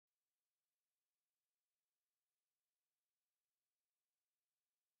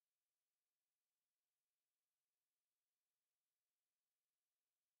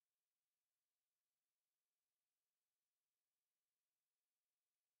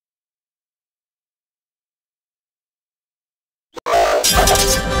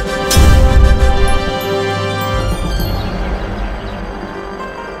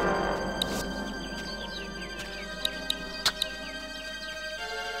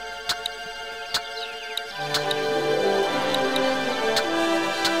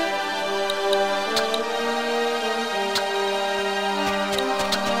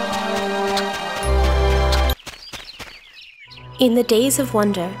In the days of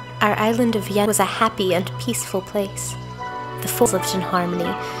wonder, our island of Yen was a happy and peaceful place. The fools lived in harmony,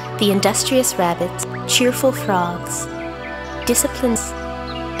 the industrious rabbits, cheerful frogs, disciplined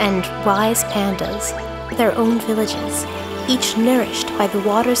and wise pandas, their own villages, each nourished by the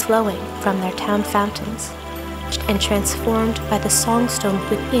waters flowing from their town fountains, and transformed by the songstone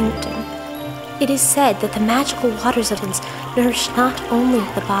within them. It is said that the magical waters of Ins nourish not only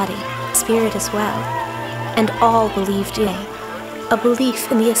the body, but the spirit as well, and all believed in it. A belief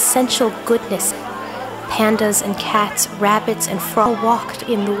in the essential goodness. Pandas and cats, rabbits and frogs walked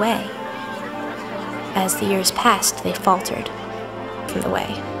in the way. As the years passed, they faltered from the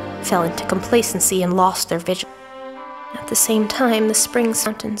way, fell into complacency and lost their vigil. At the same time, the spring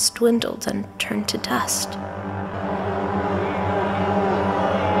fountains dwindled and turned to dust.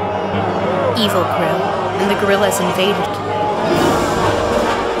 Evil grew, and the gorillas invaded.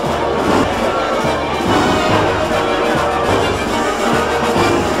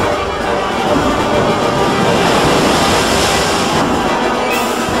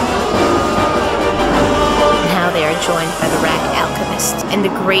 Joined by the rat alchemists and the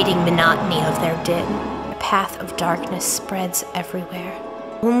grating monotony of their din. A path of darkness spreads everywhere.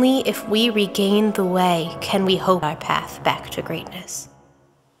 Only if we regain the way can we hope our path back to greatness.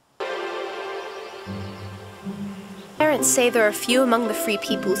 Parents say there are few among the free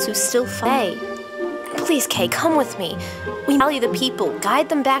peoples who still fight. Please, Kay, come with me. We rally the people, guide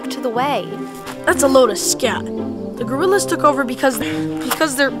them back to the way. That's a load of scat. The gorillas took over because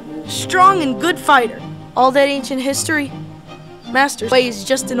they're strong and good fighter. All that ancient history, Master's way is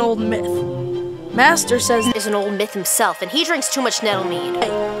just an old myth. Master says is an old myth himself, and he drinks too much nettle mead.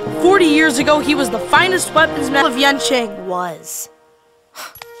 40 years ago, he was the finest weaponsman of Yancheng. Was.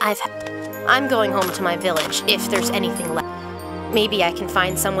 I'm going home to my village, if there's anything left. Maybe I can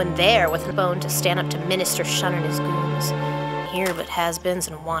find someone there with a bone to stand up to Minister Shun and his goons. Here but has-beens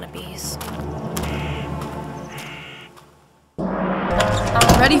and wannabes.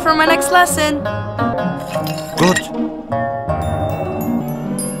 Ready for my next lesson? Good.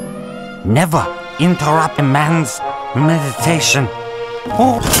 Never interrupt a man's meditation.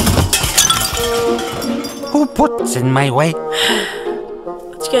 Who puts in my way?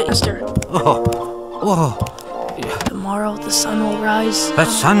 Let's get Easter. Oh. Tomorrow the sun will rise. The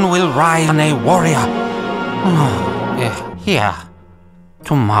sun will rise on a warrior. Yeah.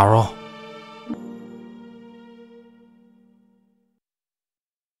 Tomorrow.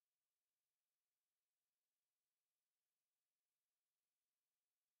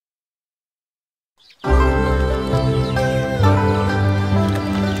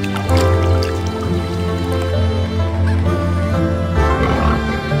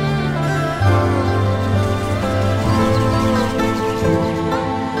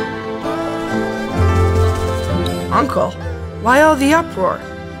 Uncle, why all the uproar?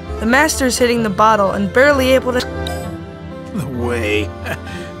 The master's hitting the bottle and barely able to... The way.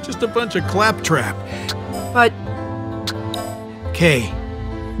 Just a bunch of claptrap. But... Kay,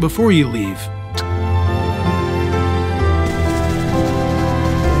 before you leave...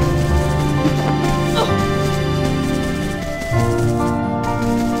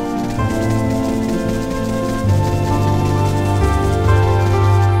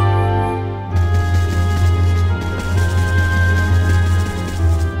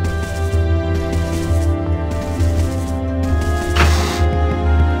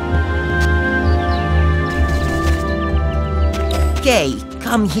 Kay,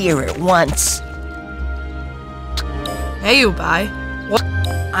 come here at once. Hey, Ubai. What?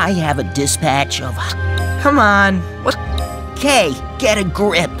 I have a dispatch of... Come on. What? Kay, get a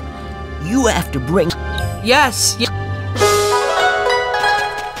grip. You have to bring... Yes.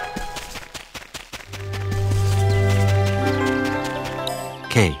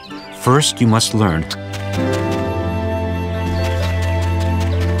 Okay, first you must learn.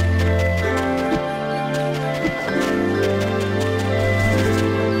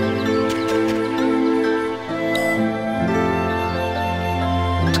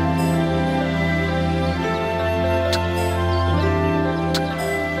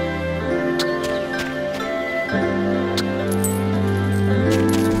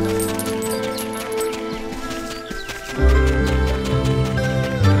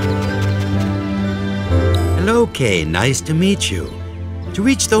 Okay, nice to meet you. To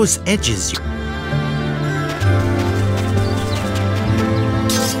reach those edges,